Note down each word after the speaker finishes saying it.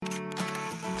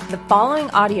The following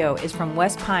audio is from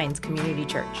West Pines Community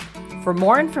Church. For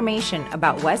more information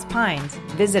about West Pines,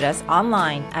 visit us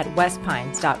online at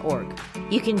westpines.org.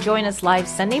 You can join us live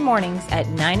Sunday mornings at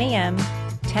 9 a.m.,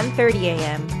 10:30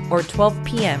 a.m., or 12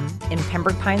 p.m. in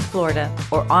Pembroke Pines, Florida,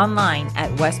 or online at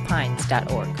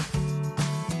westpines.org.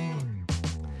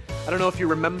 I don't know if you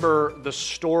remember the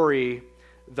story,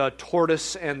 The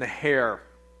Tortoise and the Hare.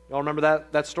 Y'all remember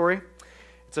that story?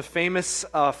 It's a famous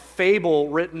fable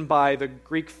written by the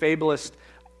Greek fabulist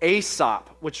Aesop,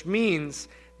 which means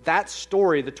that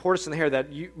story, The Tortoise and the Hare,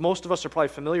 that most of us are probably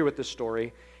familiar with this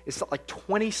story, is like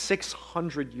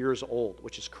 2,600 years old,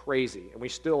 which is crazy.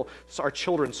 And our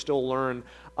children still learn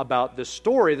about this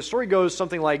story. The story goes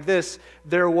something like this.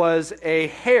 There was a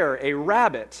hare, a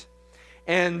rabbit,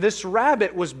 and this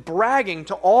rabbit was bragging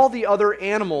to all the other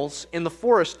animals in the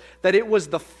forest that it was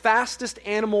the fastest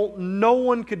animal. No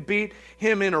one could beat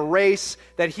him in a race,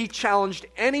 that he challenged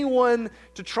anyone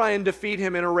to try and defeat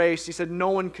him in a race. He said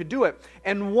no one could do it.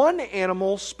 And one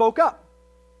animal spoke up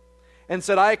and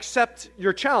said, I accept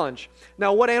your challenge.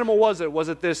 Now, what animal was it? Was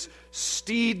it this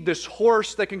steed, this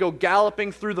horse that can go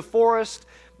galloping through the forest?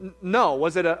 No.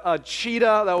 Was it a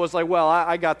cheetah that was like, well,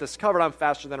 I got this covered, I'm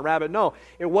faster than a rabbit? No,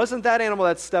 it wasn't that animal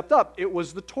that stepped up. It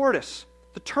was the tortoise,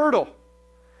 the turtle.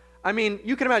 I mean,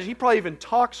 you can imagine, he probably even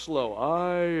talked slow.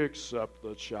 I accept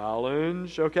the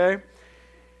challenge, okay?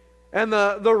 And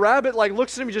the rabbit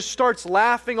looks at him and just starts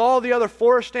laughing. All the other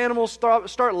forest animals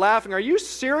start laughing. Are you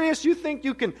serious? You think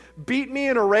you can beat me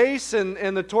in a race?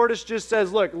 And the tortoise just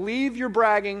says, look, leave your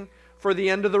bragging for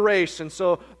the end of the race. And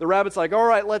so the rabbit's like, all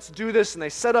right, let's do this. And they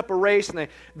set up a race, and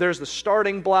there's the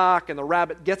starting block, and the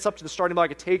rabbit gets up to the starting block.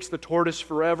 It takes the tortoise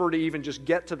forever to even just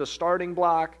get to the starting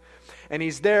block. And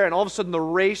he's there, and all of a sudden the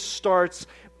race starts,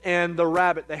 and the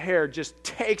rabbit, the hare, just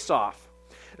takes off.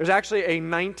 There's actually a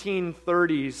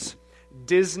 1930s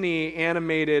Disney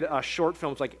animated short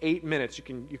film. It's like 8 minutes. You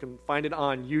can find it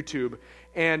on YouTube.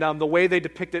 And the way they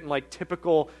depict it in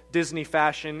typical Disney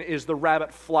fashion is the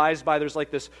rabbit flies by. There's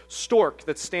this stork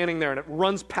that's standing there, and it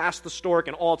runs past the stork,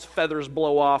 and all its feathers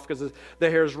blow off because the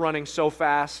hare's running so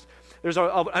fast. There's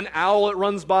an owl that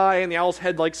runs by, and the owl's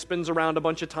head spins around a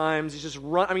bunch of times. He's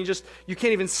just you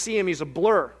can't even see him. He's a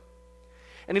blur.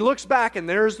 And he looks back, and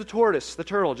there's the tortoise, the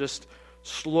turtle, just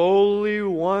slowly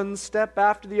one step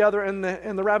after the other, and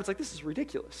the rabbit's like, this is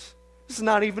ridiculous. This is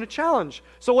not even a challenge.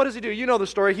 So what does he do? You know the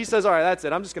story. He says, all right, that's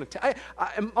it. I'm just going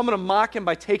to mock him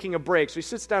by taking a break. So he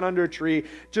sits down under a tree,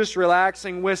 just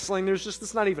relaxing, whistling.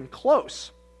 It's not even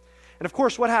close. And of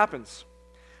course, what happens?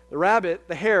 The rabbit,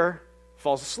 the hare,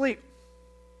 falls asleep.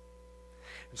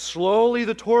 And slowly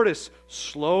the tortoise,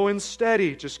 slow and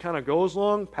steady, just kind of goes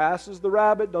along, passes the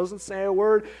rabbit, doesn't say a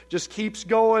word, just keeps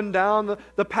going down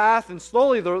the path, and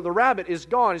slowly the rabbit is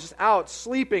gone. He's just out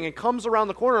sleeping and comes around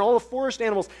the corner, and all the forest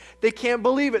animals, they can't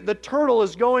believe it. The turtle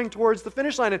is going towards the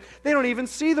finish line, and they don't even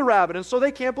see the rabbit, and so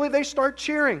they can't believe. They start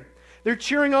cheering. They're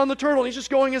cheering on the turtle, and he's just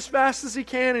going as fast as he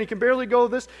can, and he can barely go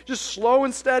just slow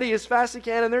and steady as fast as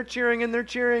he can, and they're cheering, and they're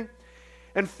cheering.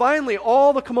 And finally,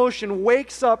 all the commotion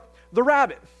wakes up the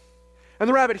rabbit. And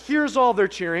the rabbit hears all their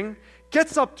cheering,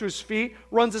 gets up to his feet,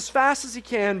 runs as fast as he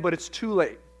can, but it's too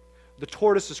late. The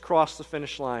tortoise has crossed the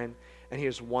finish line, and he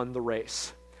has won the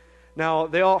race. Now,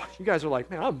 you guys are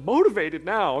like, man, I'm motivated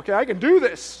now. Okay, I can do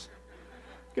this.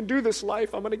 I can do this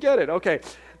life. I'm going to get it. Okay.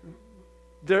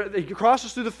 He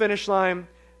crosses through the finish line.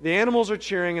 The animals are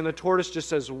cheering, and the tortoise just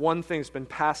says one thing that's been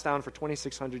passed down for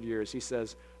 2,600 years. He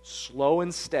says, slow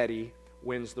and steady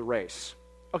wins the race.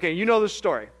 Okay, you know this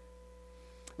story.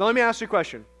 Now let me ask you a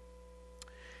question.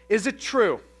 Is it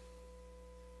true?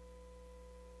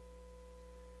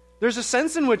 There's a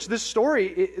sense in which this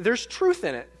story, there's truth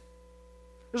in it.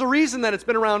 There's a reason that it's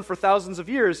been around for thousands of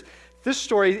years. This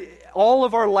story, all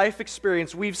of our life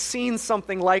experience, we've seen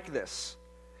something like this.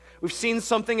 We've seen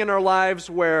something in our lives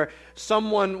where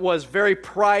someone was very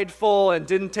prideful and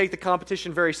didn't take the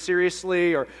competition very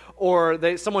seriously, or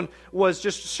someone was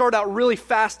just started out really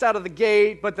fast out of the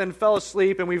gate but then fell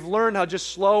asleep, and we've learned how just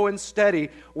slow and steady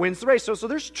wins the race. So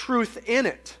there's truth in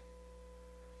it.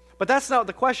 But that's not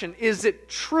the question. Is it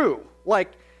true?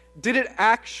 Did it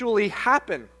actually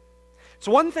happen? It's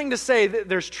one thing to say that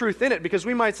there's truth in it, because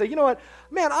we might say, you know what,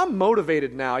 man, I'm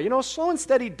motivated now. Slow and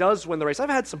steady does win the race. I've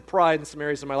had some pride in some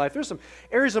areas of my life. There's some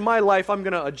areas of my life I'm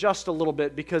going to adjust a little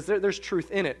bit because there's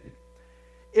truth in it.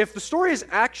 If the story is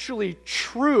actually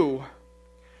true,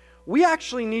 we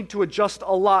actually need to adjust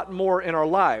a lot more in our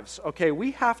lives, okay?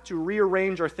 We have to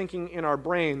rearrange our thinking in our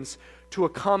brains to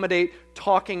accommodate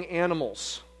talking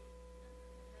animals.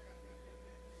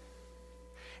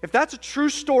 If that's a true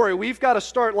story, we've got to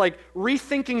start like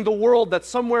rethinking the world that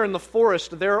somewhere in the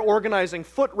forest they're organizing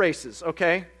foot races,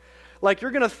 okay? Like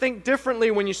you're going to think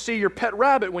differently when you see your pet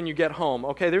rabbit when you get home,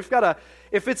 okay?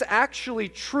 If it's actually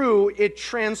true, it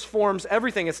transforms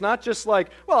everything. It's not just like,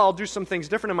 well, I'll do some things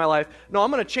different in my life. No, I'm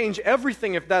going to change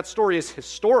everything if that story is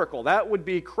historical. That would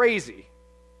be crazy.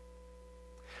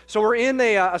 So we're in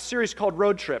a series called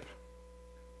Road Trip.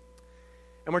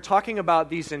 And we're talking about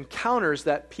these encounters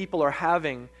that people are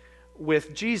having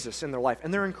with Jesus in their life.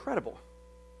 And they're incredible.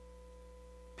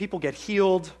 People get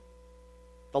healed.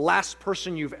 The last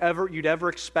person you'd ever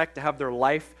expect to have their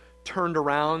life turned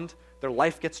around, their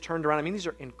life gets turned around. I mean, these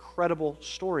are incredible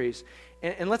stories.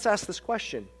 And let's ask this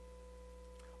question.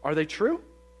 Are they true?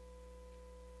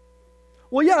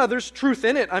 Well, yeah, there's truth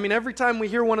in it. I mean, every time we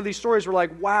hear one of these stories, we're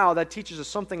like, wow, that teaches us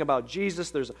something about Jesus.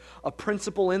 There's a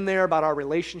principle in there about our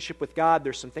relationship with God.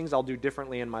 There's some things I'll do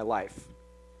differently in my life.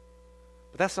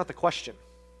 But that's not the question.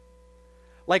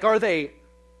 Like, are they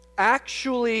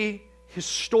actually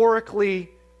historically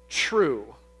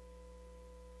true?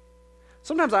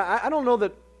 Sometimes I don't know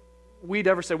that we'd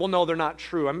ever say, well, no, they're not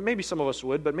true. I mean, maybe some of us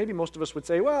would, but maybe most of us would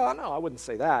say, well, no, I wouldn't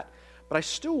say that. But I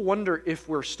still wonder if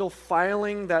we're still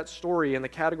filing that story in the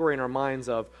category in our minds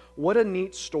of what a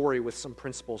neat story with some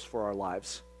principles for our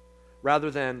lives, rather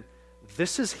than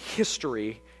this is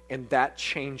history and that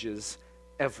changes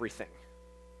everything.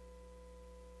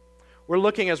 We're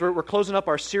looking, as we're closing up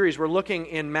our series, we're looking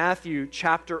in Matthew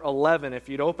chapter 11. If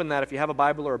you'd open that, if you have a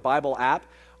Bible or a Bible app,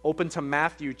 open to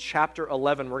Matthew chapter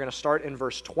 11. We're going to start in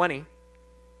verse 20.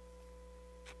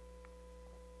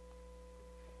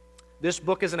 This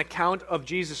book is an account of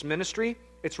Jesus' ministry.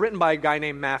 It's written by a guy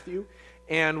named Matthew,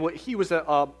 and he was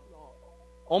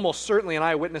almost certainly an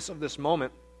eyewitness of this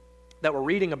moment that we're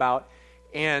reading about.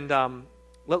 And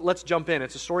let's jump in.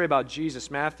 It's a story about Jesus,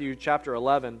 Matthew chapter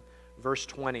 11, verse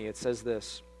 20. It says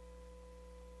this.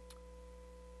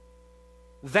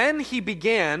 Then he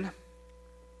began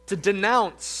to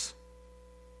denounce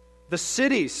the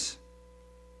cities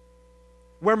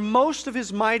where most of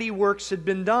his mighty works had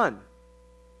been done,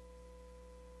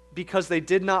 because they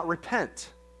did not repent.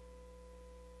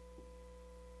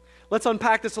 Let's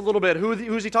unpack this a little bit.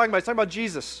 Who's he talking about? He's talking about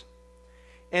Jesus.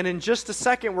 And in just a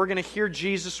second, we're going to hear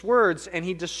Jesus' words, and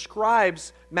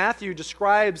Matthew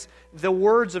describes the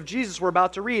words of Jesus we're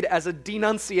about to read as a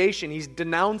denunciation. He's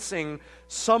denouncing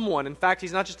someone. In fact,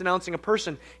 he's not just denouncing a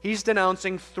person. He's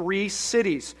denouncing 3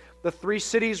 cities. The 3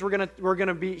 cities we're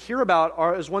going to hear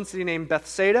about is one city named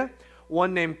Bethsaida,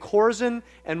 one named Chorazin,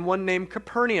 and one named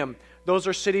Capernaum. Those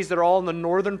are cities that are all in the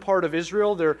northern part of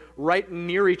Israel. They're right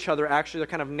near each other, actually. They're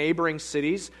kind of neighboring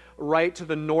cities right to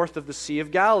the north of the Sea of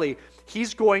Galilee.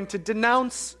 He's going to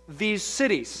denounce these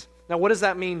cities. Now, what does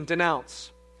that mean,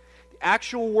 denounce? The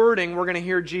actual wording we're going to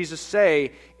hear Jesus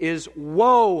say is,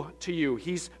 woe to you.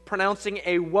 He's pronouncing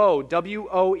a woe,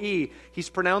 W-O-E. He's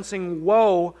pronouncing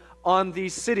woe on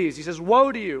these cities. He says,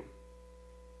 woe to you.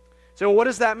 So what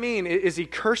does that mean? Is he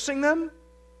cursing them?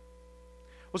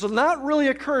 Well, so not really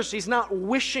a curse. He's not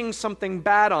wishing something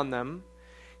bad on them.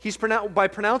 By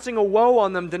pronouncing a woe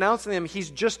on them, denouncing them, he's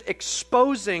just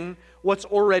exposing what's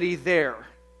already there.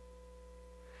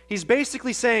 He's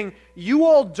basically saying, you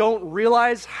all don't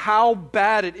realize how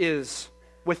bad it is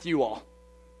with you all.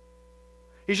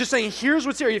 He's just saying, here's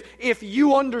what's here. If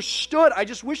you understood, I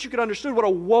just wish you could understand what a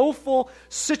woeful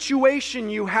situation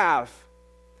you have.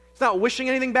 He's not wishing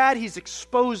anything bad, he's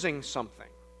exposing something.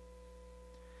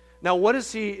 Now,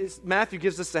 Matthew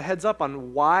gives us a heads up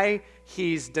on why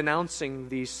he's denouncing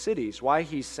these cities, why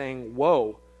he's saying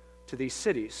woe to these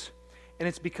cities. And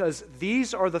it's because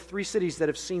these are the 3 cities that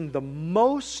have seen the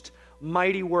most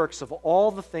mighty works of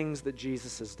all the things that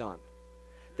Jesus has done.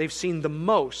 They've seen the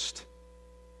most,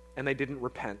 and they didn't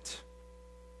repent.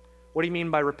 What do you mean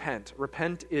by repent?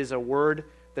 Repent is a word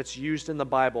that's used in the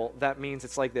Bible that means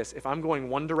it's like this. If I'm going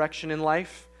one direction in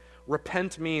life,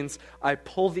 repent means I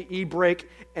pull the e-brake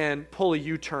and pull a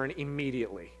U-turn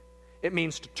immediately. It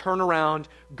means to turn around,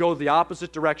 go the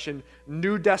opposite direction,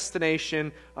 new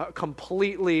destination,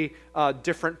 completely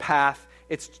different path.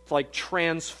 It's like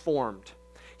transformed.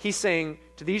 He's saying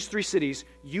to these 3 cities,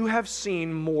 you have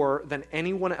seen more than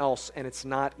anyone else, and it's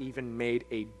not even made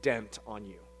a dent on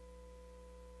you.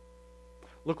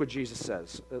 Look what Jesus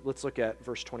says. Let's look at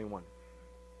verse 21.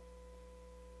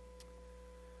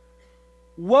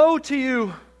 Woe to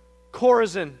you,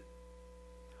 Chorazin!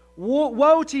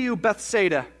 Woe to you,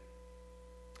 Bethsaida!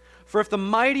 For if the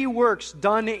mighty works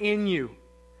done in you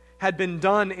had been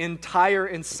done in Tyre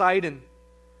and Sidon,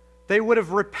 they would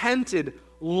have repented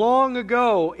long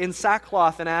ago in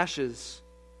sackcloth and ashes.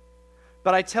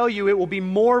 But I tell you, it will be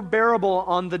more bearable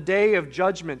on the day of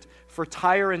judgment for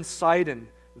Tyre and Sidon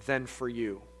than for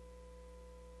you.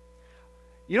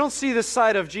 You don't see this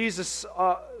side of Jesus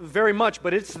very much,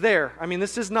 but it's there. I mean,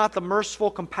 this is not the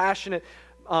merciful, compassionate,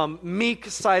 meek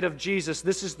side of Jesus.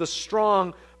 This is the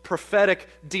strong, prophetic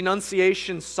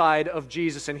denunciation side of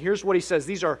Jesus. And here's what he says.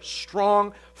 These are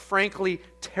strong, frankly,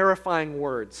 terrifying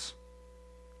words.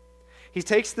 He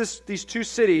takes these two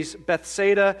cities,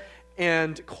 Bethsaida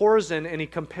and Chorazin, and he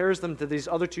compares them to these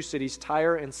other two cities,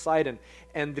 Tyre and Sidon.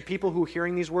 And the people who are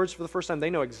hearing these words for the first time, they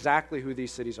know exactly who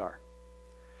these cities are.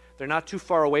 They're not too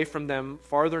far away from them,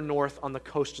 farther north on the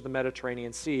coast of the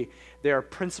Mediterranean Sea. They are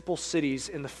principal cities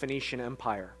in the Phoenician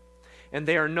Empire. And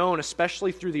they are known,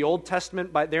 especially through the Old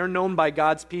Testament, they're known by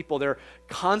God's people.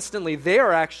 They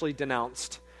are actually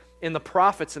denounced in the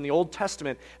prophets in the Old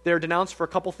Testament. They're denounced for a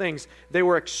couple things. They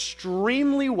were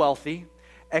extremely wealthy,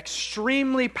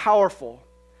 extremely powerful,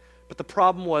 but the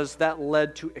problem was that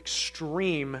led to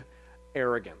extreme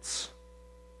arrogance.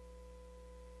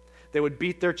 They would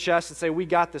beat their chests and say, we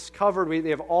got this covered. They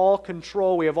have all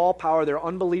control. We have all power. They're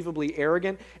unbelievably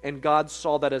arrogant, and God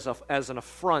saw that as an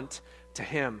affront to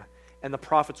him. And the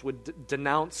prophets would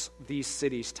denounce these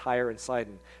cities, Tyre and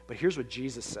Sidon. But here's what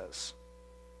Jesus says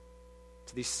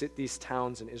to these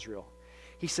towns in Israel.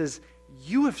 He says,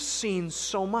 you have seen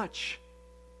so much.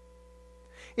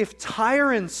 If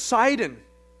Tyre and Sidon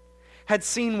had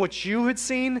seen what you had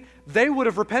seen, they would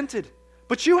have repented.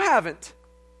 But you haven't.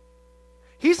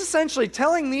 He's essentially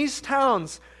telling these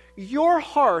towns, your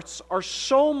hearts are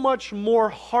so much more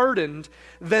hardened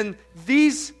than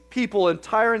these people in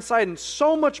Tyre and Sidon,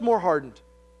 so much more hardened.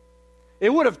 It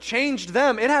would have changed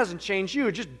them. It hasn't changed you.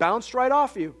 It just bounced right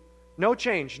off you. No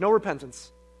change, no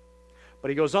repentance. But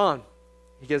he goes on.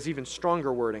 He gives even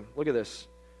stronger wording. Look at this.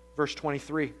 Verse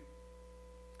 23.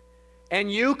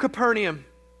 And you, Capernaum,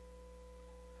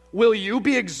 will you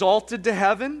be exalted to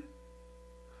heaven?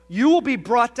 You will be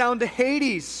brought down to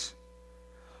Hades.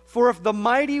 For if the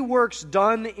mighty works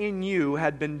done in you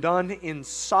had been done in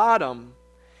Sodom,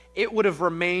 it would have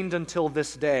remained until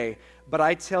this day. But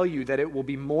I tell you that it will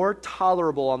be more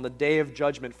tolerable on the day of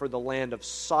judgment for the land of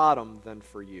Sodom than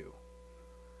for you.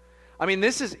 I mean,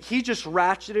 he just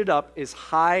ratcheted up as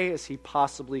high as he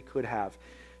possibly could have.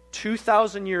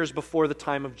 2,000 years before the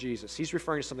time of Jesus, he's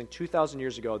referring to something 2,000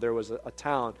 years ago. There was a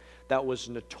town that was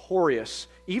notorious,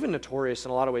 even notorious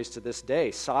in a lot of ways to this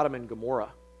day, Sodom and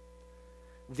Gomorrah.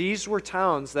 These were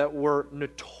towns that were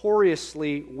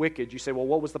notoriously wicked. You say, well,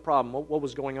 what was the problem? What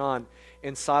was going on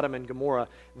in Sodom and Gomorrah?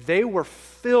 They were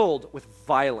filled with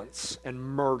violence and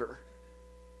murder.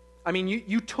 I mean,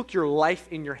 you took your life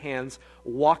in your hands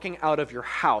walking out of your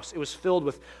house. It was filled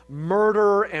with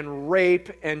murder and rape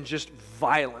and just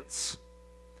violence.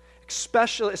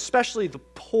 Especially the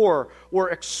poor were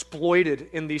exploited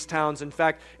in these towns. In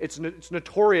fact, it's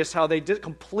notorious how they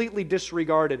completely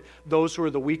disregarded those who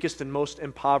were the weakest and most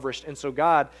impoverished. And so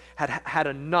God had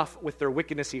enough with their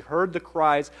wickedness. He heard the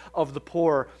cries of the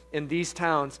poor in these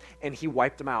towns, and he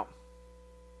wiped them out.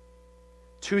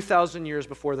 2,000 years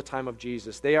before the time of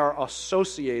Jesus. They are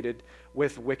associated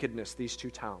with wickedness, these two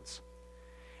towns.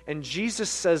 And Jesus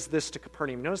says this to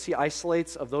Capernaum. Notice he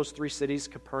isolates of those three cities,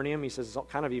 Capernaum. He says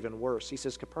it's kind of even worse. He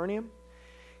says, Capernaum,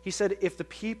 he said, if the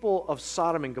people of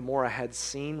Sodom and Gomorrah had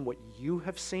seen what you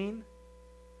have seen,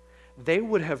 they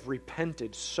would have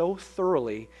repented so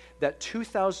thoroughly that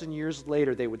 2,000 years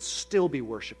later they would still be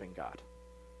worshiping God.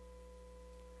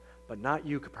 But not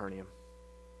you, Capernaum.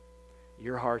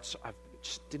 Your hearts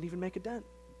just didn't even make a dent.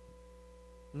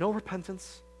 No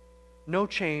repentance, no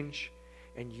change,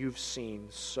 and you've seen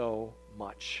so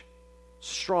much.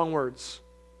 Strong words.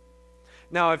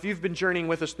 Now, if you've been journeying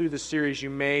with us through this series, you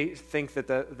may think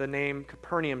that the name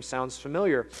Capernaum sounds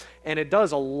familiar, and it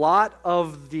does. A lot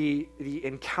of the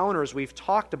encounters we've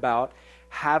talked about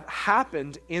have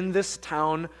happened in this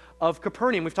town of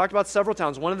Capernaum. We've talked about several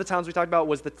towns. One of the towns we talked about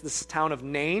was this town of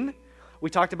Nain. We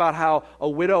talked about how a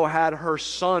widow had her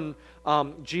son,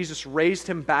 Jesus raised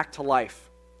him back to life.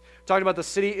 We talked about the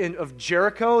city of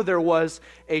Jericho. There was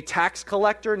a tax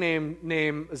collector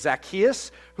named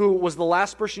Zacchaeus, who was the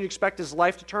last person you'd expect his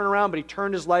life to turn around, but he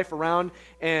turned his life around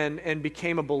and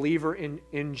became a believer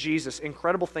in Jesus.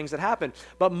 Incredible things that happened.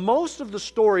 But most of the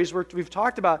stories we've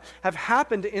talked about have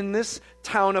happened in this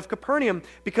town of Capernaum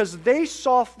because they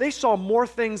saw more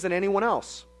things than anyone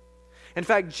else. In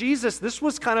fact, Jesus, this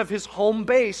was kind of his home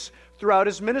base throughout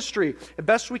his ministry. The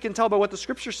best we can tell by what the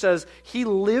scripture says, he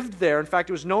lived there. In fact,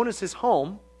 it was known as his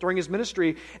home during his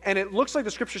ministry, and it looks like the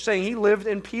scripture is saying he lived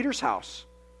in Peter's house.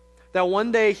 that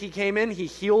one day he came in, he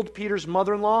healed Peter's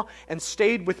mother-in-law, and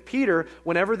stayed with Peter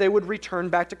whenever they would return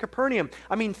back to Capernaum.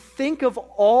 I mean, think of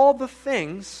all the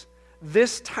things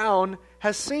this town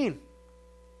has seen.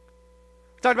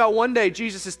 We talked about one day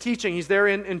Jesus is teaching. He's there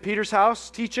in Peter's house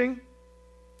teaching.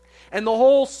 And the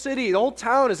whole city, the whole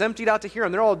town is emptied out to hear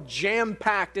him. They're all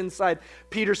jam-packed inside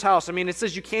Peter's house. I mean, it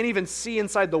says you can't even see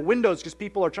inside the windows because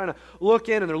people are trying to look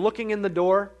in and they're looking in the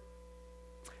door.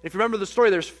 If you remember the story,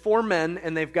 there's 4 men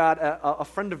and they've got a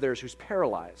friend of theirs who's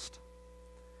paralyzed.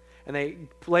 And they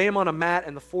lay him on a mat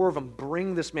and the 4 of them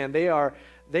bring this man. They are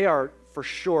for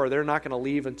sure, they're not going to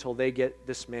leave until they get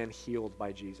this man healed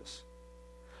by Jesus.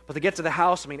 But they get to the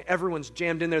house, I mean, everyone's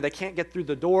jammed in there. They can't get through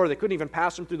the door. They couldn't even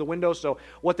pass them through the window. So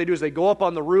what they do is they go up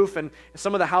on the roof, and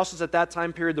some of the houses at that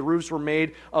time period, the roofs were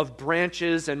made of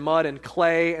branches and mud and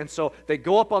clay. And so they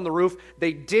go up on the roof,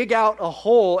 they dig out a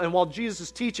hole, and while Jesus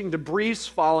is teaching, debris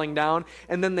falling down,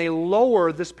 and then they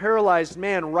lower this paralyzed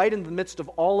man right in the midst of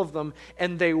all of them,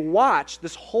 and they watch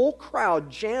this whole crowd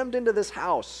jammed into this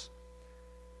house.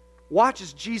 Watch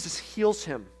as Jesus heals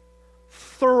him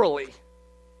thoroughly.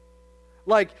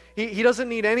 Like, he doesn't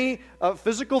need any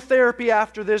physical therapy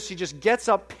after this. He just gets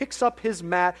up, picks up his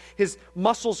mat, his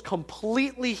muscles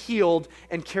completely healed,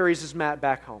 and carries his mat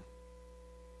back home.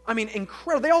 I mean,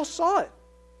 incredible. They all saw it.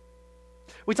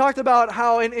 We talked about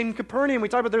how in Capernaum, we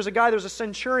talked about there's a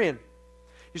centurion.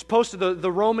 He's posted, there's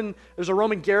a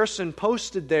Roman garrison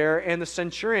posted there, and the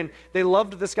centurion, they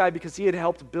loved this guy because he had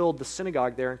helped build the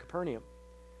synagogue there in Capernaum.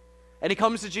 And he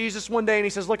comes to Jesus one day and he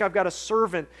says, look, I've got a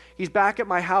servant. He's back at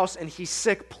my house and he's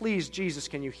sick. Please, Jesus,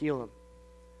 can you heal him?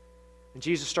 And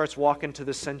Jesus starts walking to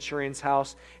the centurion's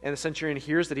house, and the centurion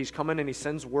hears that he's coming and he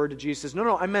sends word to Jesus. He says,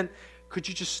 no, I meant, could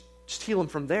you just heal him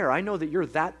from there? I know that you're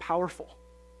that powerful.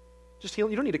 Just heal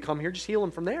him. You don't need to come here. Just heal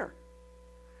him from there.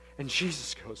 And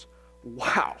Jesus goes,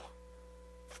 wow,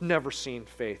 I've never seen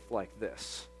faith like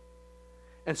this.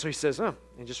 And so he says, and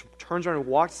just turns around and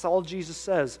walks. That's all Jesus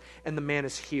says. And the man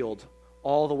is healed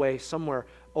all the way somewhere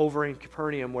over in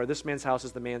Capernaum where this man's house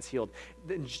is, the man's healed.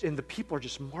 And the people are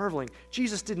just marveling.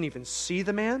 Jesus didn't even see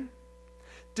the man.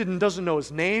 Doesn't know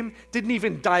his name. Didn't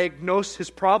even diagnose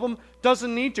his problem.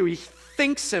 Doesn't need to. He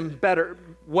thinks him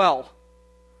well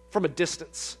from a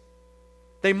distance.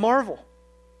 They marvel.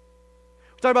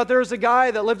 Talk about there was a guy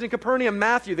that lived in Capernaum,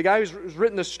 Matthew, the guy who's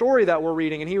written the story that we're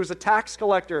reading, and he was a tax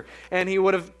collector, and he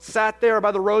would have sat there by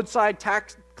the roadside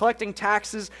collecting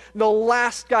taxes. The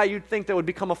last guy you'd think that would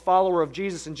become a follower of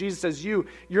Jesus, and Jesus says,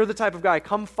 you're the type of guy,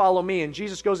 come follow me. And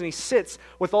Jesus goes and he sits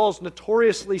with all his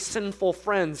notoriously sinful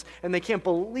friends, and they can't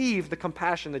believe the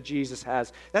compassion that Jesus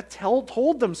has. That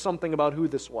told them something about who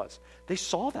this was. They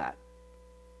saw that.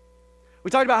 We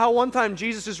talked about how one time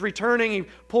Jesus is returning, he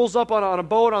pulls up on a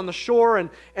boat on the shore,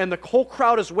 and the whole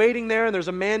crowd is waiting there, and there's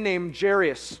a man named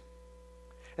Jairus.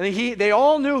 And they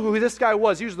all knew who this guy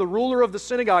was. He was the ruler of the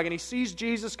synagogue, and he sees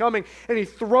Jesus coming, and he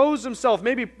throws himself,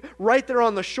 maybe right there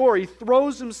on the shore, he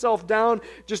throws himself down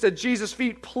just at Jesus'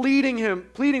 feet, pleading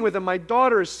with him, my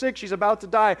daughter is sick, she's about to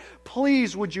die.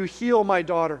 Please, would you heal my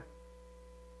daughter?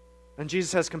 And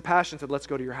Jesus has compassion, said, let's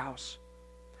go to your house.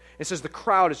 It says the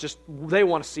crowd is they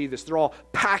want to see this. They're all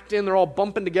packed in. They're all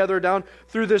bumping together down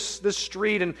through this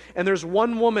street. And there's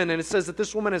one woman, and it says that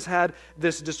this woman has had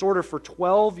this disorder for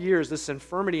 12 years, this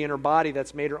infirmity in her body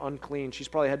that's made her unclean. She's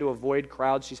probably had to avoid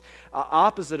crowds. She's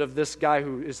opposite of this guy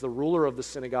who is the ruler of the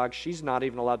synagogue. She's not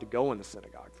even allowed to go in the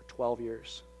synagogue for 12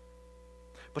 years.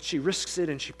 But she risks it,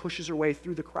 and she pushes her way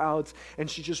through the crowds, and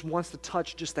she just wants to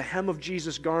touch just the hem of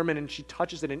Jesus' garment, and she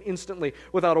touches it, and instantly,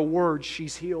 without a word,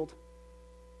 she's healed.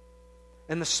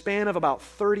 In the span of about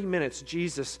 30 minutes,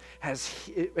 Jesus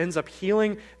ends up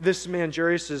healing this man,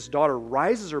 Jairus' daughter,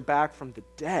 rises her back from the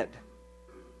dead.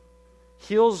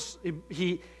 He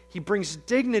brings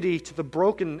dignity to the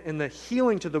broken and the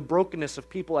healing to the brokenness of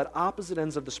people at opposite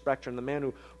ends of the spectrum, the man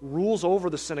who rules over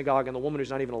the synagogue and the woman who's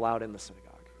not even allowed in the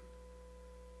synagogue.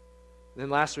 And then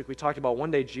last week we talked about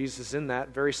one day Jesus is in that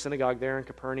very synagogue there in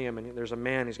Capernaum, and there's a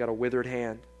man who's got a withered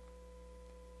hand.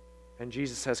 And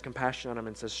Jesus has compassion on him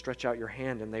and says, stretch out your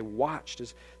hand. And they watched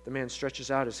as the man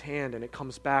stretches out his hand and it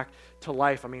comes back to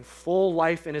life. I mean, full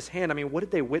life in his hand. I mean, what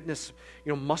did they witness?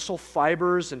 Muscle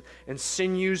fibers and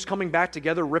sinews coming back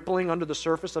together, rippling under the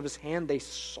surface of his hand. They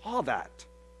saw that.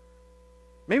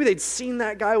 Maybe they'd seen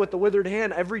that guy with the withered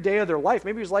hand every day of their life.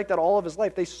 Maybe he was like that all of his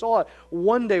life. They saw it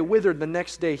one day withered, the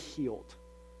next day healed.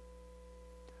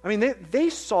 I mean, they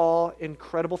saw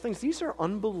incredible things. These are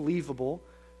unbelievable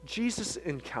Jesus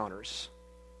encounters.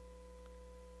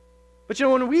 But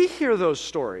when we hear those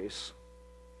stories,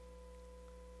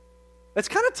 It's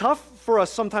kind of tough for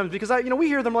us sometimes because we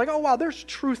hear them like, oh wow, there's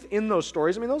truth in those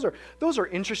stories. I mean, those are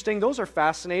interesting, those are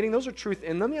fascinating, those are truth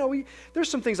in them. There's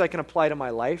some things I can apply to my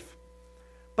life.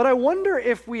 But I wonder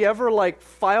if we ever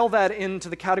file that into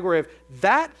the category of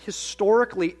that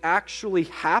historically actually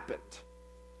happened.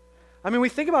 I mean, we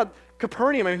think about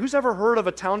Capernaum. I mean, who's ever heard of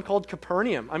a town called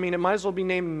Capernaum? I mean, it might as well be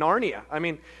named Narnia. I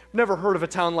mean, never heard of a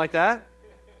town like that.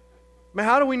 I mean,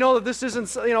 how do we know that this isn't,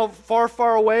 far,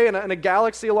 far away in a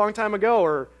galaxy a long time ago?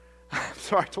 Or, I'm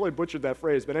sorry, I totally butchered that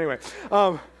phrase, but anyway.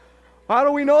 How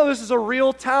do we know this is a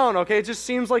real town? Okay, it just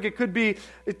seems like it could be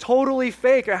totally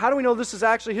fake. How do we know this is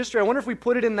actually history? I wonder if we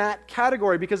put it in that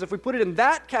category, because if we put it in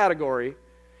that category,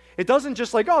 it doesn't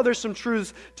just there's some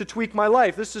truths to tweak my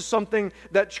life. This is something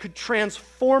that could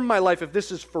transform my life if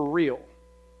this is for real.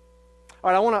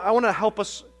 All right, I want to help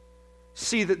us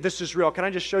see that this is real. Can I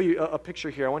just show you a picture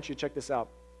here? I want you to check this out.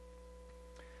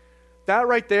 That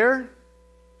right there,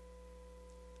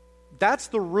 that's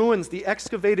the ruins, the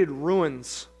excavated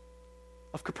ruins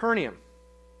of Capernaum.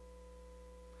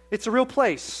 It's a real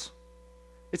place.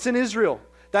 It's in Israel.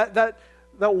 That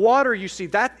water you see,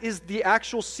 that is the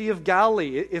actual Sea of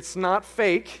Galilee. It's not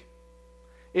fake.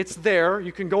 It's there.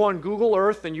 You can go on Google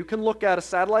Earth and you can look at a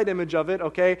satellite image of it,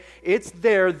 okay? It's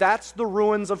there. That's the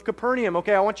ruins of Capernaum,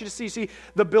 okay? I want you to see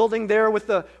the building there with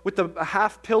the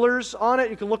half pillars on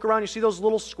it. You can look around, you see those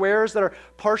little squares that are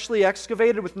partially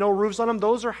excavated with no roofs on them.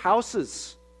 Those are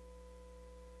houses.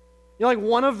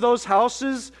 One of those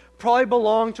houses probably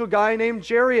belonged to a guy named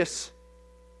Jairus,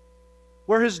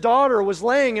 where his daughter was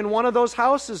laying in one of those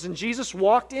houses, and Jesus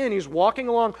walked in. He's walking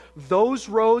along those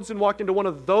roads and walked into one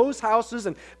of those houses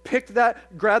and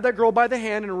grabbed that girl by the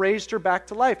hand and raised her back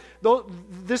to life.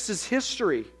 This is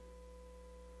history.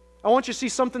 I want you to see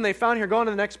something they found here. Go on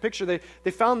to the next picture.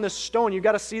 They found this stone. You've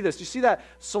got to see this. You see that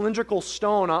cylindrical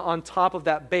stone on top of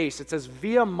that base? It says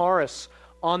Via Maris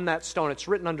on that stone. It's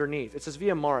written underneath. It says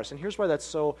Via Maris. And here's why that's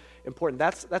so important.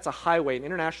 That's a highway, an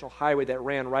international highway that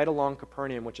ran right along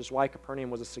Capernaum, which is why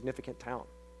Capernaum was a significant town.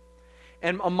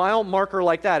 And a mile marker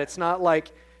like that, it's not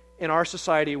like in our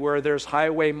society where there's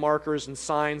highway markers and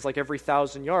signs every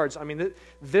 1,000 yards. I mean,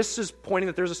 this is pointing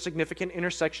that there's a significant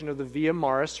intersection of the Via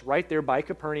Maris right there by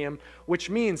Capernaum,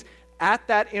 which means at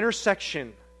that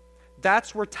intersection,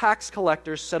 that's where tax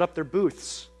collectors set up their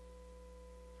booths.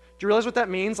 Do you realize what that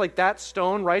means? That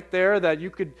stone right there, that you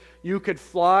could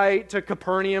fly to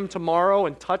Capernaum tomorrow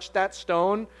and touch that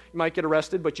stone. You might get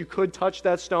arrested, but you could touch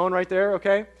that stone right there,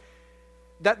 okay?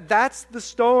 That's the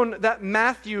stone that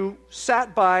Matthew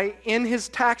sat by in his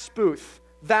tax booth.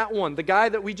 That one. The guy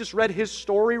that we just read his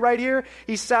story right here,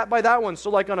 he sat by that one.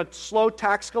 So on a slow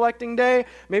tax collecting day,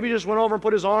 maybe he just went over and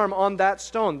put his arm on that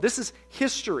stone. This is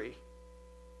history.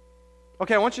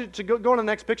 Okay, I want you to go on the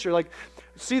next picture.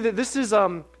 See that this is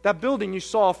that building you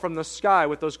saw from the sky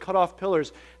with those cut-off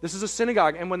pillars. This is a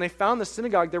synagogue, and when they found the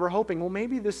synagogue, they were hoping, well,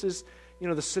 maybe this is,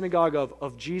 the synagogue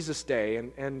of Jesus' day.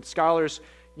 And scholars,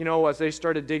 as they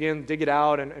started dig it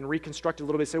out and reconstruct it a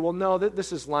little bit, say, well, no,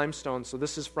 this is limestone, so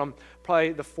this is from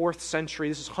probably the 4th century.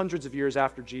 This is hundreds of years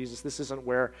after Jesus. This isn't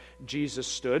where Jesus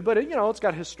stood, but it's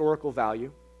got historical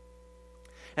value.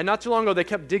 And not too long ago, they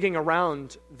kept digging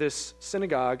around this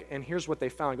synagogue, and here's what they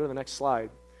found. Go to the next slide.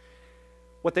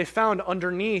 What they found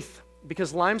underneath,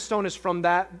 because limestone is from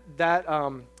that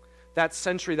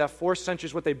century, that 4th century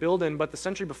is what they build in, but the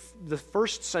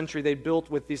 1st century they built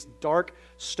with this dark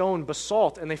stone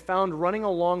basalt, and they found running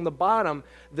along the bottom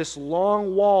this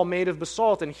long wall made of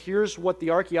basalt, and here's what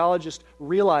the archaeologists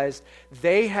realized.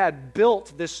 They had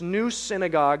built this new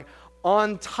synagogue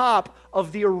on top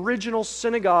of the original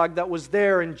synagogue that was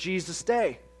there in Jesus'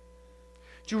 day.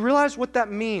 Do you realize what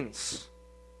that means?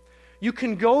 You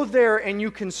can go there and you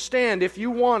can stand, if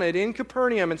you wanted, in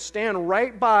Capernaum and stand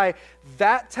right by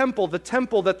that temple, the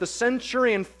temple that the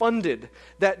centurion funded,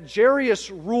 that Jairus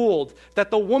ruled,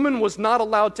 that the woman was not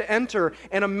allowed to enter,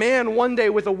 and a man one day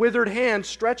with a withered hand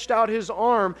stretched out his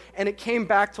arm and it came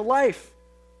back to life.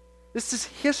 This is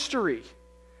history.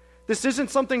 This isn't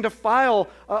something to file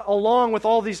along with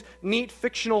all these neat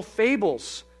fictional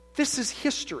fables. This is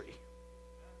history.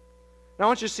 Now I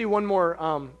want you to see one more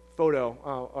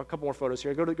photo, a couple more photos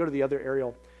here. Go to the other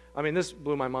aerial. I mean, this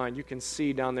blew my mind. You can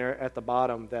see down there at the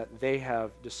bottom that they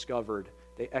have discovered,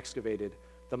 they excavated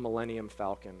the Millennium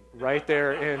Falcon right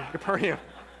there in Capernaum.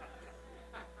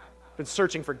 Been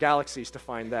searching for galaxies to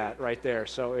find that right there,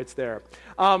 so it's there.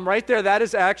 Right there, that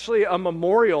is actually a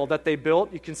memorial that they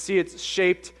built. You can see it's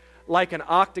shaped like an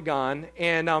octagon,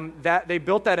 and that they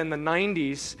built that in the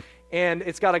 90s. and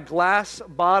it's got a glass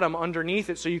bottom underneath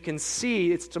it so you can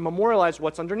see. It's to memorialize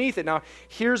what's underneath it. Now,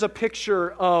 here's a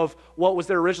picture of what was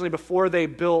there originally before they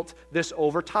built this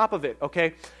over top of it,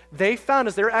 okay? They found,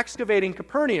 as they're excavating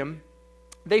Capernaum,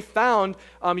 they found,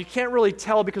 you can't really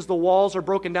tell because the walls are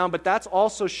broken down, but that's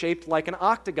also shaped like an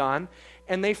octagon.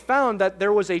 And they found that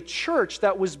there was a church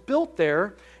that was built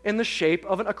there in the shape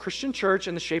of a Christian church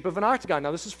in the shape of an octagon.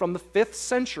 Now, this is from the 5th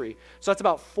century. So that's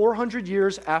about 400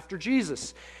 years after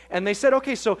Jesus. And they said,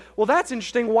 okay, so, well, that's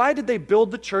interesting. Why did they build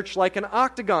the church like an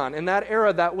octagon? In that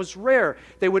era, that was rare.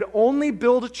 They would only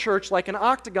build a church like an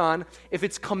octagon if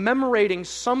it's commemorating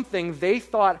something they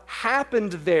thought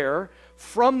happened there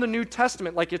from the New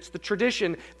Testament, like it's the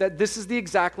tradition that this is the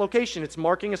exact location. It's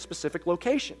marking a specific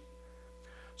location.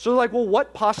 So they're like, well,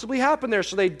 what possibly happened there?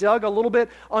 So they dug a little bit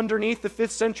underneath the 5th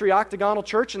century octagonal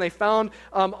church, and they found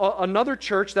another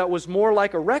church that was more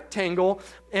like a rectangle,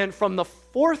 and from the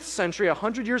 4th century,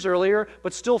 100 years earlier,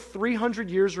 but still 300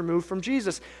 years removed from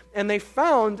Jesus. And they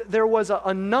found there was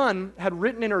a nun had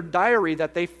written in her diary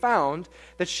that they found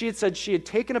that she had said she had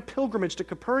taken a pilgrimage to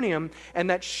Capernaum and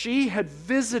that she had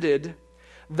visited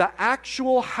the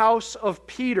actual house of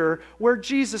Peter where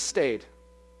Jesus stayed.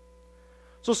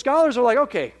 So scholars are like,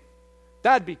 okay,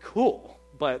 that'd be cool,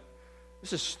 but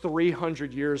this is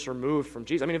 300 years removed from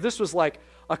Jesus. I mean, if this was like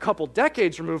a couple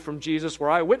decades removed from Jesus where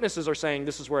eyewitnesses are saying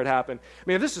this is where it happened, I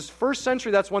mean, if this is 1st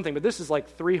century, that's one thing, but this is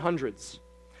like 300s.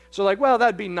 So like, well,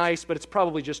 that'd be nice, but it's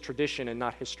probably just tradition and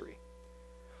not history.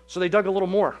 So they dug a little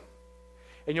more.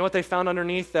 And you know what they found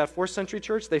underneath that 4th century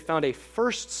church? They found a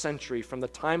 1st century from the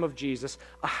time of Jesus,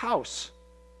 a house.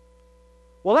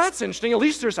 Well, that's interesting. At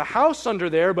least there's a house under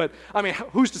there, but I mean,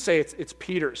 who's to say it's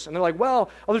Peter's? And they're like, well,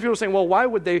 other people are saying, well, why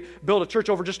would they build a church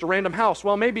over just a random house?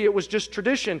 Well, maybe it was just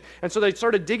tradition. And so they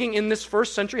started digging in this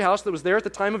 1st century house that was there at the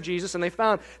time of Jesus, and they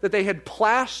found that they had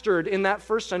plastered in that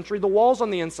 1st century the walls on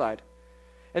the inside.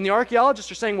 And the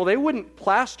archaeologists are saying, well, they wouldn't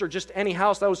plaster just any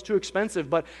house. That was too expensive.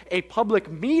 But a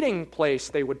public meeting place,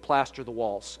 they would plaster the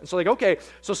walls. And so like, okay,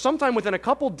 so sometime within a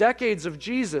couple decades of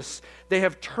Jesus, they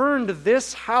have turned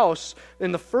this house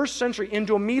in the 1st century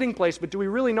into a meeting place. But do we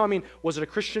really know? I mean, was it a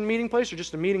Christian meeting place or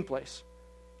just a meeting place?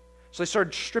 So they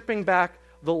started stripping back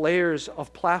the layers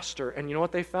of plaster. And you know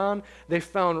what they found? They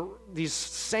found these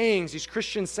sayings, these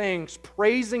Christian sayings,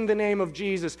 praising the name of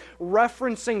Jesus,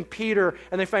 referencing Peter,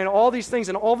 and they find all these things,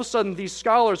 and all of a sudden these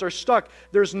scholars are stuck.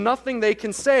 There's nothing they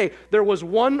can say. There was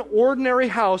one ordinary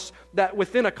house that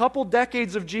within a couple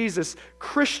decades of Jesus,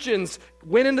 Christians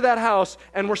went into that house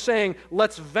and were saying,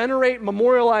 let's venerate,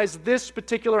 memorialize this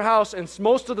particular house. And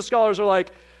most of the scholars are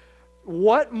like,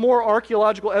 what more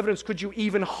archaeological evidence could you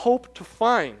even hope to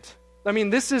find? I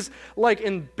mean, this is like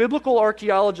in biblical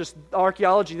archaeology,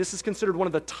 this is considered one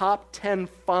of the top 10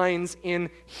 finds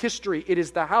in history. It is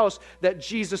the house that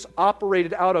Jesus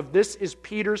operated out of. This is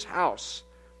Peter's house.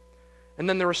 And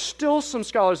then there were still some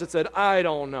scholars that said, I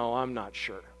don't know, I'm not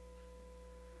sure.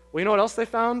 Well, you know what else they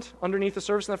found underneath the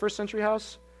surface in that 1st century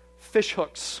house? Fish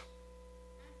hooks.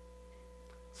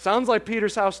 Sounds like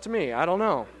Peter's house to me. I don't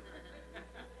know.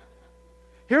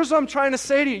 Here's what I'm trying to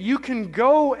say to you. You can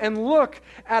go and look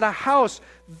at a house.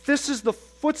 This is the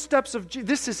footsteps of Jesus.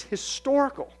 This is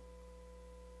historical.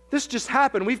 This just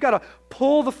happened. We've got to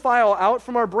pull the file out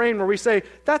from our brain where we say,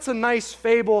 that's a nice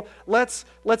fable. Let's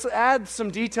add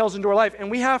some details into our life. And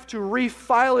we have to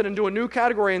refile it into a new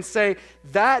category and say,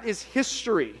 that is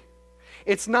history.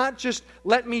 It's not just,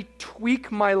 let me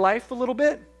tweak my life a little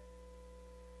bit.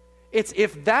 It's,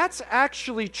 if that's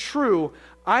actually true,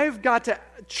 I've got to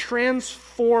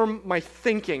transform my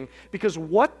thinking, because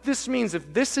what this means,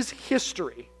 if this is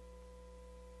history,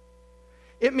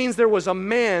 it means there was a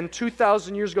man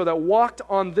 2,000 years ago that walked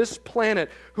on this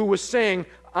planet who was saying,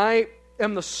 I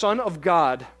am the Son of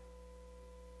God.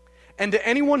 And to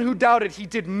anyone who doubted, he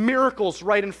did miracles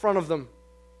right in front of them.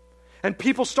 And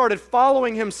people started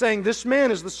following him, saying, this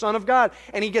man is the Son of God.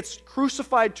 And he gets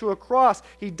crucified to a cross.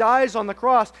 He dies on the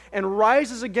cross and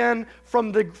rises again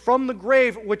from the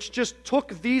grave, which just took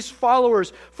these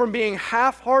followers from being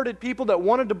half-hearted people that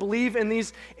wanted to believe in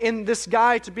this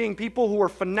guy to being people who were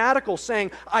fanatical, saying,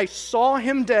 I saw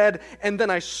him dead and then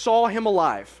I saw him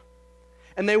alive.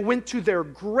 And they went to their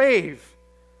grave,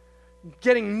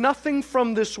 getting nothing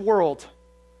from this world,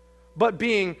 but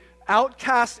being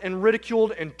outcast and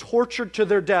ridiculed and tortured to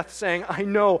their death, saying, I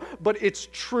know, but it's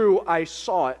true, I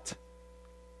saw it.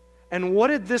 And what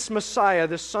did this Messiah,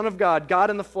 this Son of God, God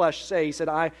in the flesh, say? He said,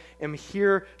 I am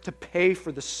here to pay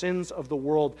for the sins of the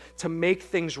world, to make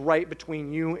things right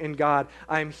between you and God.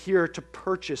 I am here to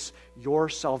purchase your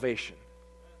salvation.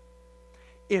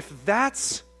 If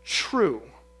that's true,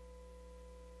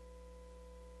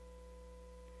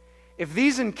 if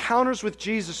these encounters with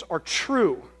Jesus are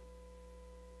true,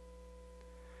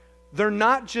 they're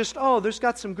not just, oh, there's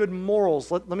got some good morals.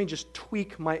 Let me just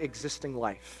tweak my existing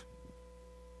life.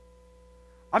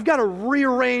 I've got to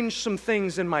rearrange some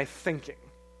things in my thinking.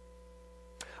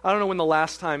 I don't know when the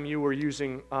last time you were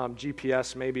using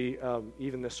GPS, maybe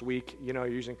even this week, you're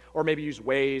using, or maybe use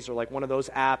Waze or like one of those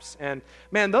apps. And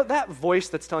man, that voice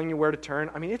that's telling you where to turn,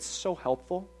 I mean, it's so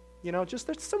helpful. Just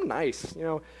it's so nice.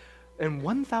 And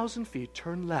 1,000 feet,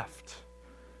 turn left.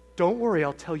 Don't worry,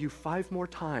 I'll tell you 5 more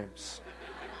times.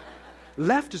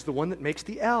 Left is the one that makes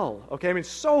the L. Okay, I mean,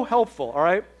 so helpful. All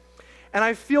right, and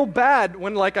I feel bad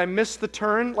when I miss the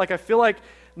turn. I feel like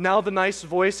now the nice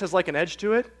voice has an edge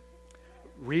to it.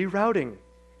 Rerouting,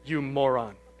 you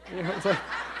moron. It's like,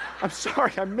 I'm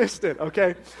sorry, I missed it,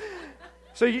 okay?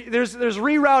 So there's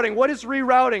rerouting. What is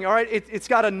rerouting? All right, it's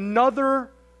got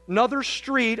another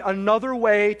street, another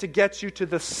way to get you to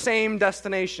the same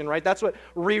destination, right? That's what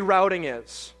rerouting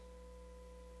is.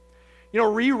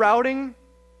 Rerouting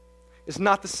is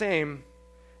not the same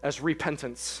as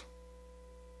repentance.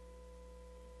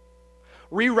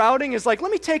 Rerouting is let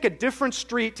me take a different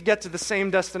street to get to the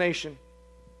same destination.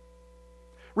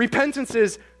 Repentance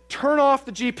is turn off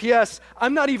the GPS.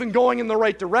 I'm not even going in the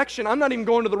right direction. I'm not even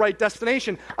going to the right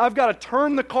destination. I've got to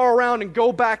turn the car around and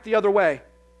go back the other way.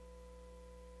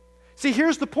 See,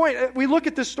 here's the point. We look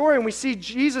at this story and we see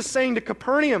Jesus saying to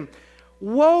Capernaum,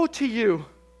 woe to you.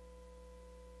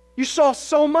 You saw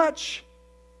so much.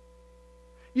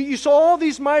 You saw all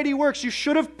these mighty works. You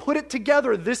should have put it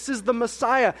together. This is the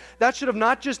Messiah. That should have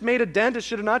not just made a dent. It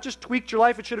should have not just tweaked your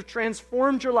life. It should have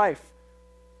transformed your life.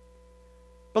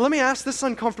 But let me ask this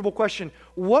uncomfortable question.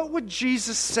 What would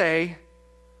Jesus say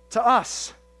to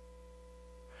us?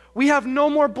 We have no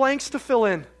more blanks to fill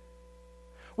in.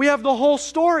 We have the whole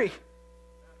story.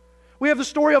 We have the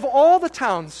story of all the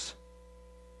towns.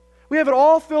 We have it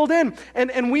all filled in.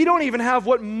 And we don't even have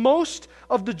what most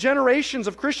of the generations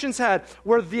of Christians had,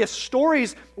 where the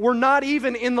stories were not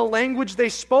even in the language they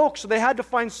spoke. So they had to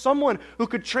find someone who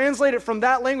could translate it from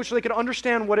that language so they could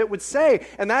understand what it would say.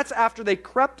 And that's after they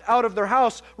crept out of their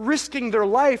house, risking their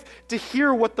life to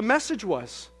hear what the message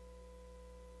was.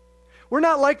 We're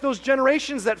not like those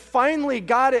generations that finally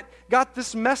got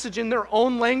this message in their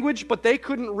own language, but they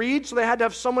couldn't read, so they had to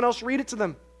have someone else read it to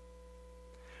them.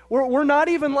 We're not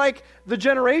even like the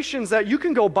generations that you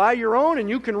can go buy your own and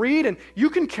you can read and you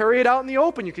can carry it out in the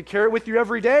open. You could carry it with you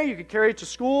every day. You could carry it to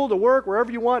school, to work, wherever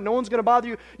you want. No one's going to bother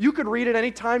you. You could read it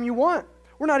anytime you want.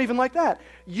 We're not even like that.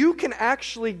 You can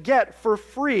actually get for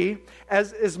free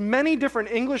as many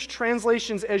different English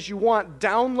translations as you want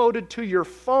downloaded to your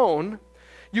phone.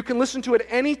 You can listen to it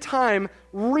anytime,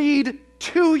 read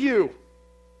to you.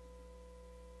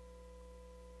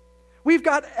 We've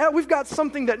got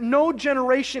something that no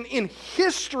generation in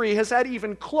history has had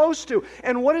even close to.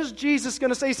 And what is Jesus going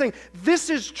to say? He's saying, this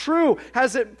is true.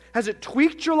 Has it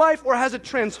tweaked your life or has it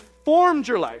transformed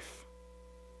your life?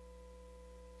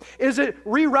 Is it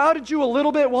rerouted you a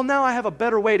little bit? Well, now I have a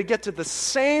better way to get to the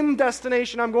same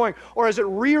destination I'm going. Or has it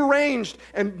rearranged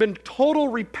and been total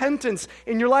repentance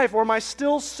in your life? Or am I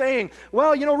still saying,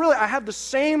 well, really, I have the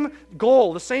same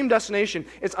goal, the same destination.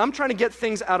 I'm trying to get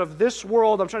things out of this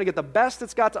world. I'm trying to get the best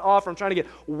it's got to offer. I'm trying to get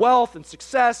wealth and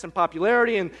success and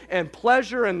popularity and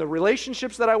pleasure and the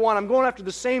relationships that I want. I'm going after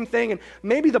the same thing. And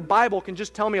maybe the Bible can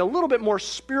just tell me a little bit more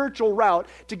spiritual route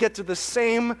to get to the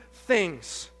same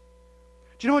things.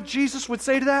 Do you know what Jesus would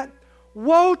say to that?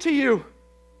 Woe to you.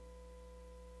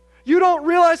 You don't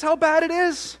realize how bad it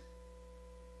is.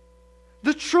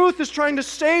 The truth is trying to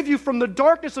save you from the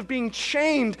darkness of being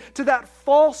chained to that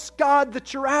false god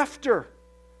that you're after.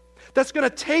 That's going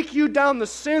to take you down the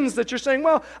sins that you're saying,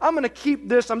 well, I'm going to keep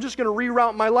this. I'm just going to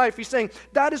reroute my life. He's saying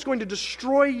that is going to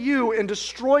destroy you and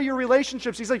destroy your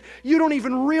relationships. He's like, you don't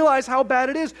even realize how bad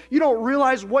it is. You don't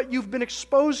realize what you've been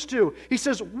exposed to. He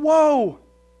says, woe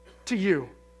to you.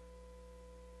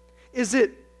 Is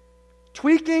it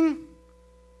tweaking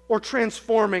or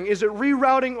transforming? Is it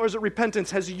rerouting or is it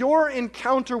repentance? Has your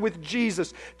encounter with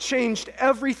Jesus changed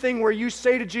everything where you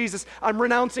say to Jesus, I'm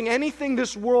renouncing anything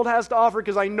this world has to offer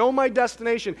because I know my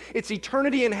destination. It's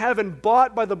eternity in heaven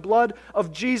bought by the blood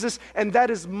of Jesus, and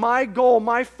that is my goal,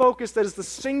 my focus. That is the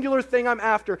singular thing I'm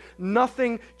after.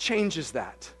 Nothing changes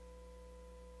that.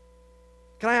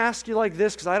 Can I ask you like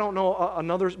this? Because I don't know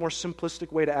another more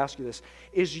simplistic way to ask you this.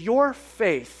 Is your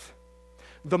faith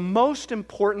the most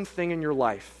important thing in your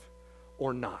life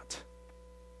or not?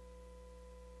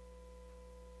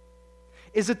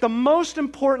 Is it the most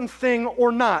important thing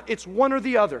or not? It's one or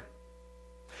the other.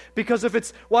 Because if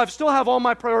it's, well, I still have all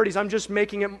my priorities, I'm just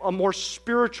making it a more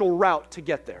spiritual route to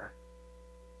get there.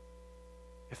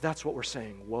 if that's what we're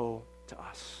saying, woe to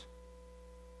us.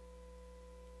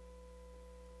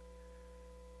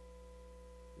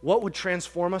 What would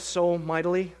transform us so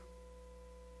mightily?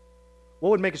 What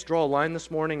would make us draw a line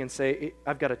this morning and say,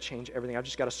 I've got to change everything. I've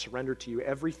just got to surrender to you.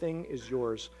 Everything is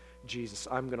yours, Jesus.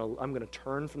 I'm gonna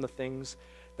turn from the things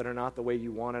that are not the way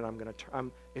you want it.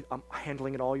 I'm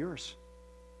handling it all yours.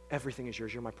 Everything is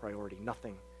yours. You're my priority.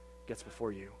 Nothing gets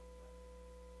before you.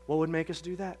 What would make us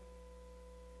do that?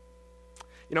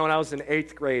 You know, when I was in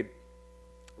 8th grade,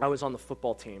 I was on the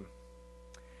football team.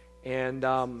 And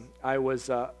I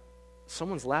was,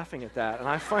 someone's laughing at that, and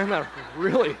I find that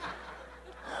really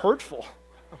hurtful.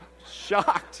 I'm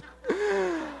shocked.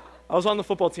 I was on the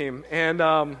football team, and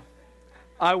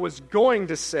I was going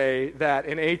to say that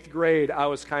in 8th grade, I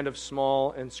was kind of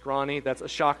small and scrawny. That's a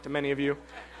shock to many of you.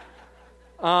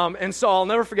 And so I'll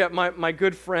never forget my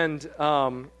good friend,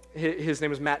 his name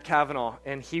was Matt Kavanaugh,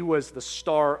 and he was the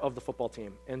star of the football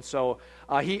team. And so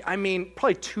probably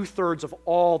 2/3 of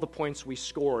all the points we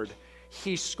scored,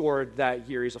 he scored that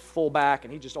year. He's a fullback,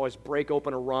 and he'd just always break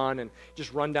open a run and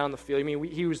just run down the field. I mean,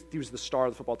 he was the star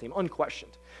of the football team,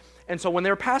 unquestioned. And so when they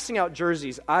were passing out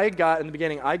jerseys, I got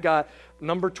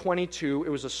number 22. It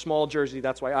was a small jersey.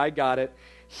 That's why I got it.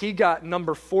 He got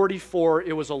number 44.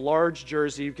 It was a large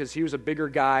jersey because he was a bigger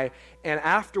guy. And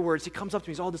afterwards, he comes up to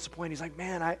me. He's all disappointed. He's like,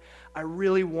 man, I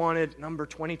really wanted number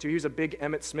 22. He was a big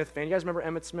Emmitt Smith fan. You guys remember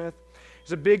Emmitt Smith?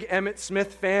 He's a big Emmitt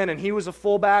Smith fan, and he was a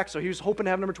fullback, so he was hoping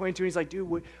to have number 22. He's like, dude,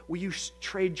 will you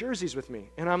trade jerseys with me?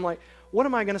 And I'm like, what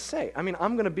am I going to say? I mean,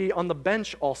 I'm going to be on the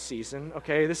bench all season,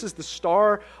 okay? This is the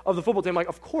star of the football team. I'm like,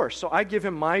 of course. So I give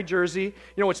him my jersey,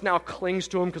 which now clings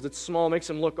to him because it's small, makes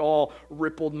him look all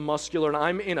rippled, muscular, and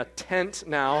I'm in a tent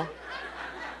now,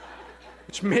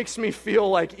 which makes me feel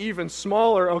like even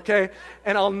smaller, okay?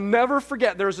 And I'll never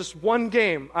forget, there was this one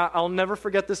game. I'll never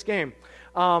forget this game.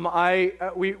 It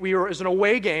was an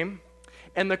away game,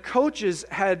 and the coaches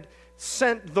had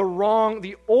sent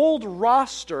the old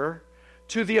roster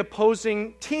to the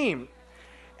opposing team.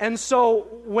 And so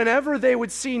whenever they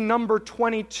would see number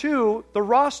 22, the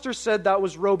roster said that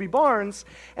was Roby Barnes,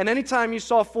 and anytime you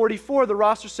saw 44, the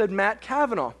roster said Matt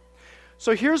Kavanaugh.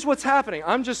 So here's what's happening.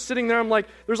 I'm just sitting there, I'm like,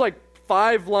 there's like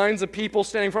 5 lines of people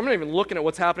standing in front. I'm not even looking at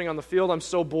what's happening on the field. I'm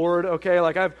so bored, okay?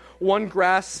 Like I have one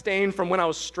grass stain from when I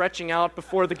was stretching out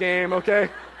before the game, okay?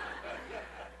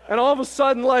 And all of a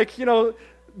sudden,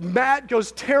 Matt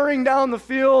goes tearing down the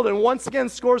field and once again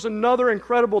scores another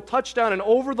incredible touchdown, and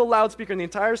over the loudspeaker in the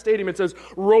entire stadium it says,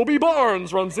 Roby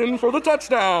Barnes runs in for the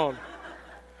touchdown.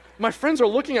 My friends are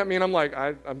looking at me and I'm like,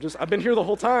 I've been here the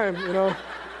whole time,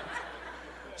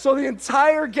 So the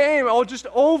entire game, just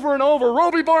over and over,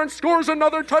 Roby Barnes scores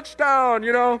another touchdown,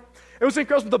 It was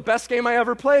incredible. The best game I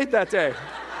ever played that day.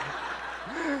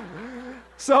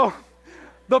 So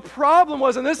the problem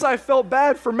was, and this I felt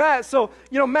bad for Matt. So,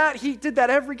 Matt, he did that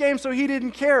every game, so he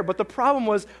didn't care. But the problem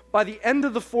was, by the end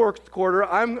of the 4th quarter,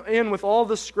 I'm in with all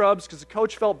the scrubs because the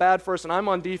coach felt bad for us, and I'm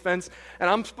on defense, and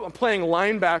I'm playing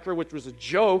linebacker, which was a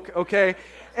joke, okay?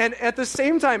 And at the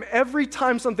same time, every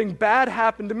time something bad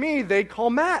happened to me, they'd call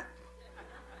Matt.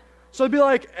 So I'd be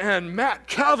like, and Matt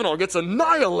Kavanaugh gets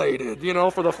annihilated,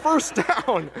 for the first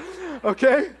down,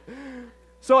 okay?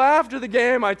 So after the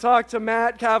game, I talked to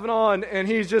Matt Kavanaugh, and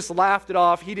he just laughed it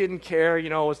off. He didn't care, it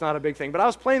was not a big thing. But I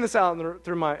was playing this out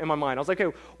in my mind. I was like,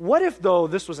 hey, what if, though,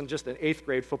 this wasn't just an 8th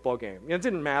grade football game? It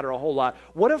didn't matter a whole lot.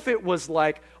 What if it was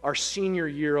like our senior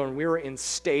year and we were in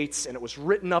states and it was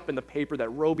written up in the paper that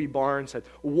Roby Barnes had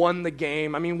won the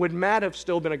game? I mean, would Matt have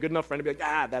still been a good enough friend to be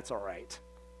like, that's all right?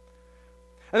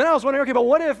 And then I was wondering, okay, but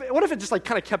what if it just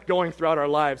kind of kept going throughout our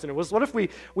lives? And what if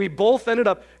we both ended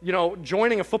up,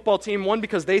 joining a football team, one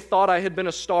because they thought I had been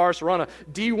a star, so we're on a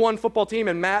D1 football team,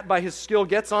 and Matt, by his skill,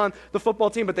 gets on the football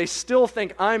team, but they still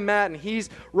think I'm Matt and he's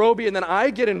Roby, and then I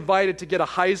get invited to get a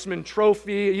Heisman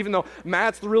Trophy, even though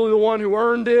Matt's really the one who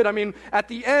earned it. I mean, at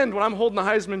the end, when I'm holding the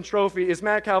Heisman Trophy, is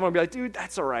Matt Kavanaugh be like, dude,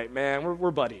 that's all right, man,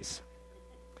 we're buddies.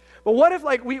 But what if,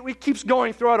 we keeps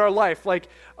going throughout our life?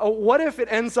 What if it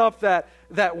ends up that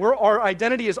our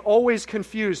identity is always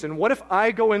confused? And what if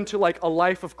I go into, a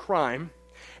life of crime,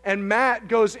 and Matt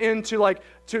goes into,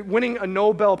 to winning a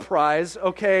Nobel Prize,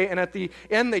 okay? And at the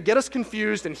end, they get us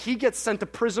confused, and he gets sent to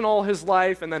prison all his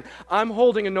life, and then I'm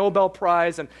holding a Nobel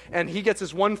Prize, and he gets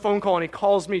his one phone call, and he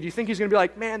calls me. Do you think he's going to be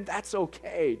like, man, that's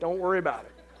okay. Don't worry about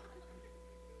it.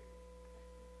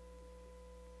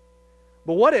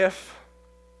 But what if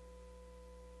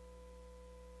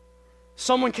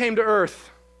someone came to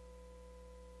earth,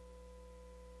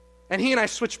 and he and I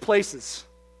switched places,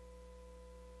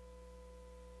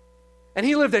 and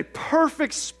he lived a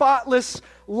perfect, spotless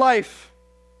life,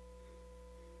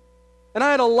 And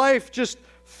I had a life just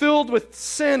filled with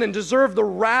sin and deserved the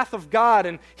wrath of God,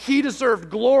 and he deserved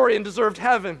glory and deserved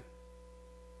heaven.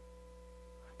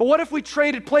 But what if we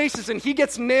traded places and he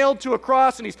gets nailed to a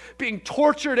cross and he's being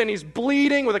tortured and he's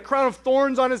bleeding with a crown of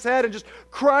thorns on his head and just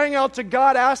crying out to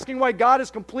God, asking why God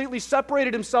has completely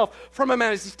separated himself from him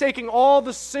as he's taking all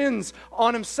the sins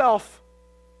on himself.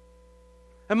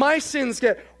 And my sins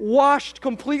get washed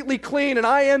completely clean, and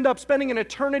I end up spending an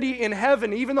eternity in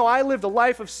heaven, even though I lived a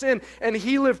life of sin and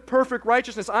he lived perfect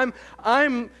righteousness. I'm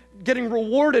getting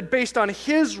rewarded based on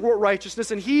his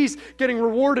righteousness, and he's getting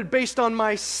rewarded based on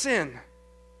my sin.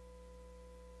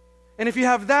 And if you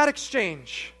have that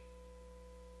exchange,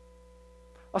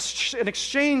 an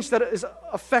exchange that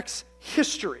affects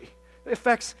history,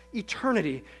 affects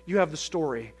eternity, you have the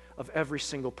story of every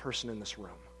single person in this room.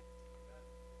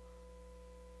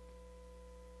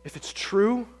 If it's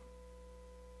true,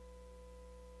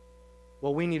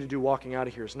 what we need to do walking out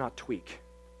of here is not tweak.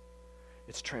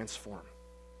 It's transform.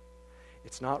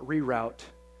 It's not reroute.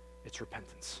 It's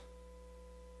repentance.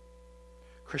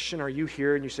 Christian, are you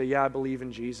here and you say, yeah, I believe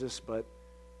in Jesus, but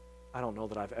I don't know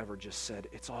that I've ever just said,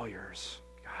 it's all yours,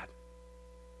 God.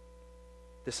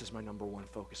 This is my number one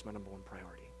focus, my number one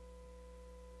priority.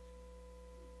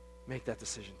 Make that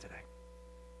decision today.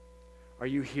 Are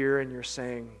you here and you're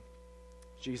saying,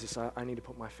 Jesus, I need to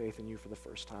put my faith in you for the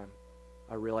first time.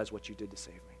 I realize what you did to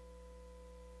save me.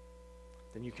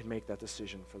 Then you can make that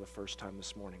decision for the first time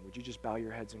this morning. Would you just bow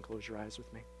your heads and close your eyes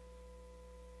with me?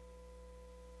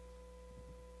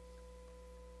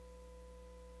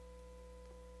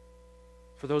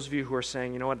 For those of you who are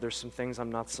saying, you know what, there's some things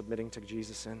I'm not submitting to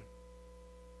Jesus in.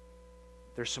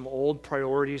 There's some old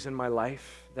priorities in my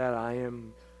life that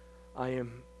I'm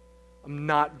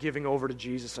not giving over to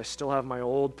Jesus. I still have my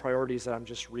old priorities that I'm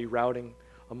just rerouting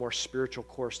a more spiritual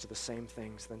course to the same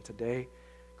things. Then today,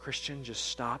 Christian, just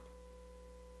stop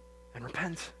and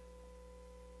repent.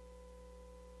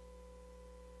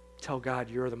 Tell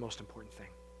God you're the most important thing.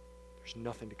 There's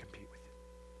nothing to compete with.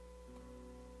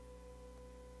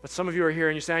 But some of you are here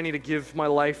and you say, I need to give my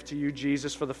life to you,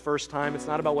 Jesus, for the first time. It's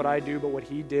not about what I do, but what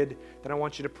he did. Then I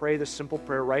want you to pray this simple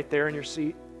prayer right there in your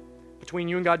seat. Between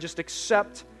you and God, just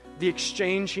accept the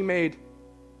exchange he made.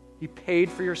 He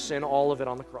paid for your sin, all of it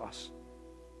on the cross.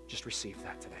 Just receive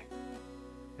that today.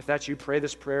 If that's you, pray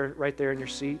this prayer right there in your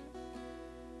seat.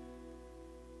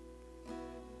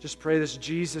 Just pray this,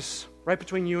 Jesus, right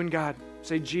between you and God.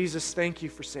 Say, Jesus, thank you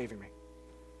for saving me.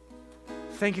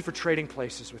 Thank you for trading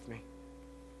places with me.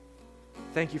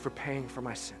 Thank you for paying for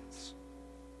my sins.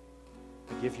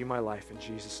 I give you my life in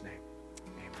Jesus' name.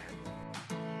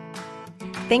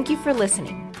 Amen. Thank you for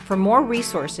listening. For more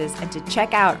resources and to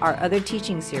check out our other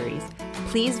teaching series,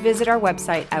 please visit our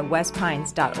website at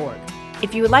westpines.org.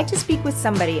 If you would like to speak with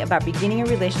somebody about beginning a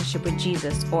relationship with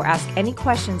Jesus or ask any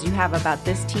questions you have about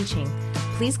this teaching,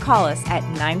 please call us at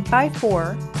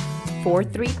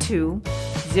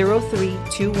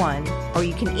 954-432-0321, or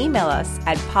you can email us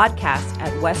at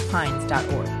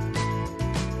podcast@westpines.org.